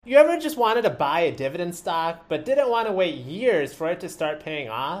You ever just wanted to buy a dividend stock but didn't want to wait years for it to start paying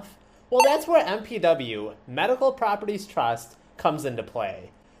off? Well, that's where MPW, Medical Properties Trust, comes into play.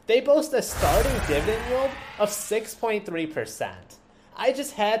 They boast a starting dividend yield of 6.3%. I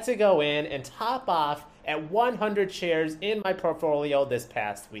just had to go in and top off at 100 shares in my portfolio this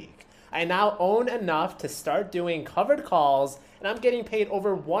past week. I now own enough to start doing covered calls, and I'm getting paid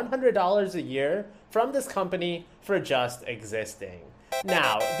over $100 a year from this company for just existing.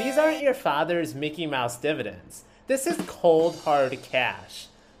 Now, these aren't your father's Mickey Mouse dividends. This is cold, hard cash.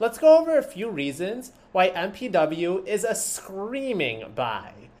 Let's go over a few reasons why MPW is a screaming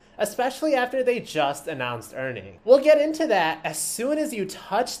buy, especially after they just announced earnings. We'll get into that as soon as you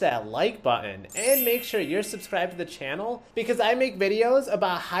touch that like button, and make sure you're subscribed to the channel because I make videos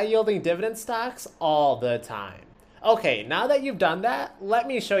about high-yielding dividend stocks all the time. Okay, now that you've done that, let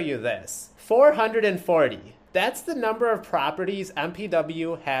me show you this. 440. That's the number of properties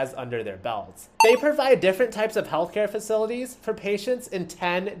MPW has under their belts. They provide different types of healthcare facilities for patients in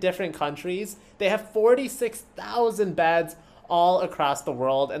 10 different countries. They have 46,000 beds all across the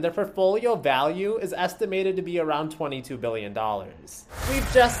world, and their portfolio value is estimated to be around $22 billion.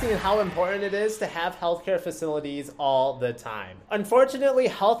 We've just seen how important it is to have healthcare facilities all the time. Unfortunately,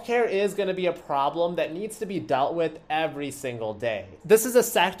 healthcare is going to be a problem that needs to be dealt with every single day. This is a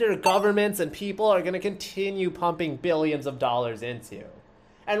sector governments and people are going to continue pumping billions of dollars into.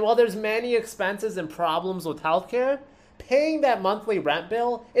 And while there's many expenses and problems with healthcare, paying that monthly rent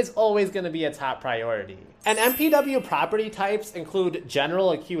bill is always going to be a top priority. And MPW property types include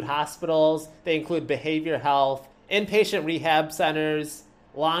general acute hospitals, they include behavior health, inpatient rehab centers,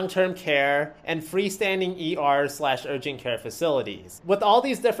 long-term care, and freestanding ER/urgent care facilities. With all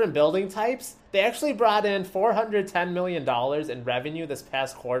these different building types, they actually brought in $410 million in revenue this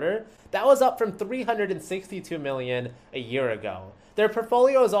past quarter. That was up from $362 million a year ago. Their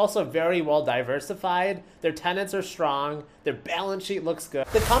portfolio is also very well diversified, their tenants are strong, their balance sheet looks good.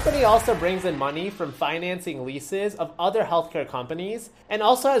 The company also brings in money from financing leases of other healthcare companies and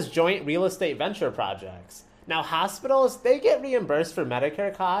also has joint real estate venture projects. Now hospitals, they get reimbursed for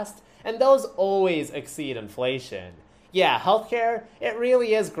Medicare costs, and those always exceed inflation. Yeah, healthcare, it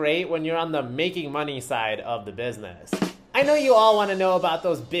really is great when you're on the making money side of the business. I know you all want to know about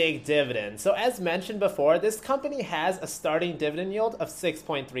those big dividends. So as mentioned before, this company has a starting dividend yield of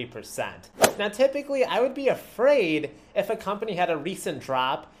 6.3%. Now typically I would be afraid if a company had a recent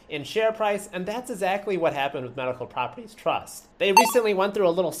drop in share price, and that's exactly what happened with Medical Properties Trust. They recently went through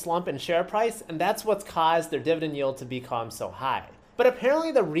a little slump in share price, and that's what's caused their dividend yield to become so high. But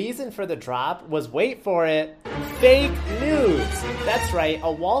apparently the reason for the drop was, wait for it, fake news. That's right,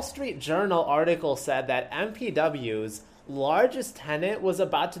 a Wall Street Journal article said that MPW's largest tenant was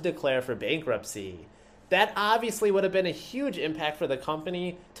about to declare for bankruptcy. That obviously would have been a huge impact for the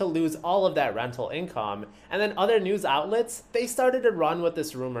company to lose all of that rental income, and then other news outlets, they started to run with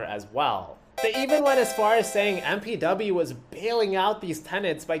this rumor as well. They even went as far as saying MPW was bailing out these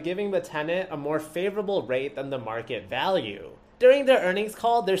tenants by giving the tenant a more favorable rate than the market value. During their earnings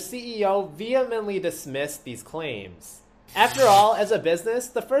call, their CEO vehemently dismissed these claims. After all, as a business,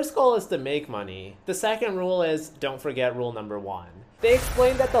 the first goal is to make money. The second rule is, don't forget rule number 1. They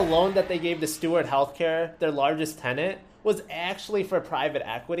explained that the loan that they gave to Steward Healthcare, their largest tenant, was actually for private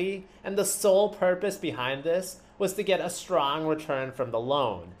equity, and the sole purpose behind this was to get a strong return from the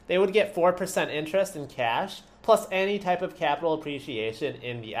loan. They would get 4% interest in cash, plus any type of capital appreciation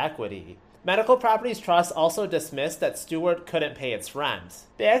in the equity. Medical Properties Trust also dismissed that Steward couldn't pay its rent.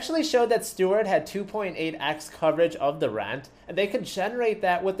 They actually showed that Steward had 2.8x coverage of the rent, and they could generate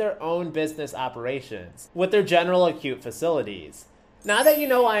that with their own business operations, with their general acute facilities. Now that you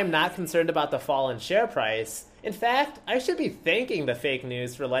know I am not concerned about the fall in share price, in fact, I should be thanking the fake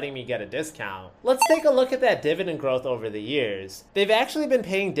news for letting me get a discount. Let's take a look at that dividend growth over the years. They've actually been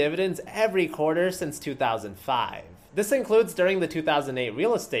paying dividends every quarter since 2005. This includes during the 2008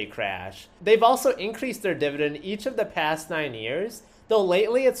 real estate crash. They've also increased their dividend each of the past 9 years, though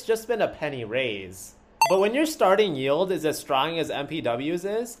lately it's just been a penny raise. But when your starting yield is as strong as MPW's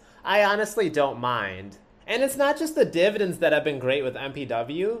is, I honestly don't mind. And it's not just the dividends that have been great with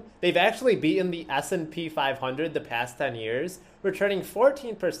MPW. They've actually beaten the S&P 500 the past 10 years, returning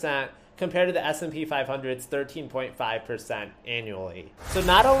 14% compared to the S&P 500's 13.5% annually. So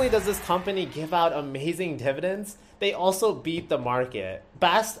not only does this company give out amazing dividends, they also beat the market.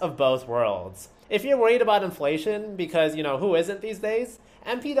 Best of both worlds. If you're worried about inflation, because who isn't these days?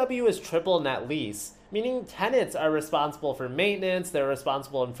 MPW is triple net lease, meaning tenants are responsible for maintenance, they're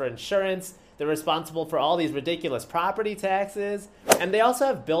responsible for insurance, they're responsible for all these ridiculous property taxes, and they also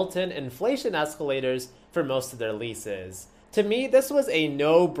have built-in inflation escalators for most of their leases. To me, this was a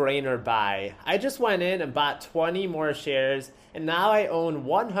no-brainer buy. I just went in and bought 20 more shares, and now I own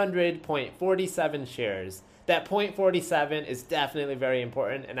 100.47 shares. That 0.47 is definitely very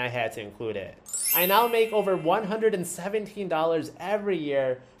important, and I had to include it. I now make over $117 every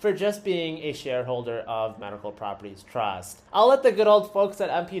year for just being a shareholder of Medical Properties Trust. I'll let the good old folks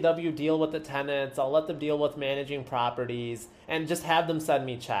at MPW deal with the tenants, I'll let them deal with managing properties, and just have them send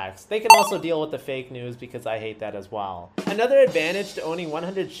me checks. They can also deal with the fake news because I hate that as well. Another advantage to owning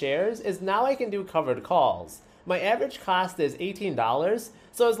 100 shares is now I can do covered calls. My average cost is $18,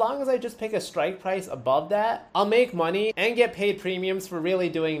 so as long as I just pick a strike price above that, I'll make money and get paid premiums for really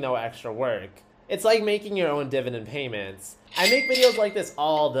doing no extra work. It's like making your own dividend payments. I make videos like this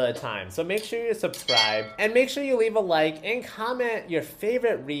all the time, so make sure you're subscribed and make sure you leave a like and comment your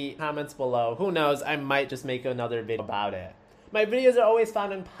favorite REIT comments below. Who knows, I might just make another video about it. My videos are always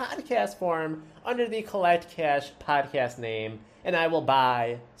found in podcast form under the Collect Cash podcast name, and I will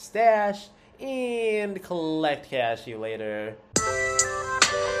buy, stash, and collect cash you later.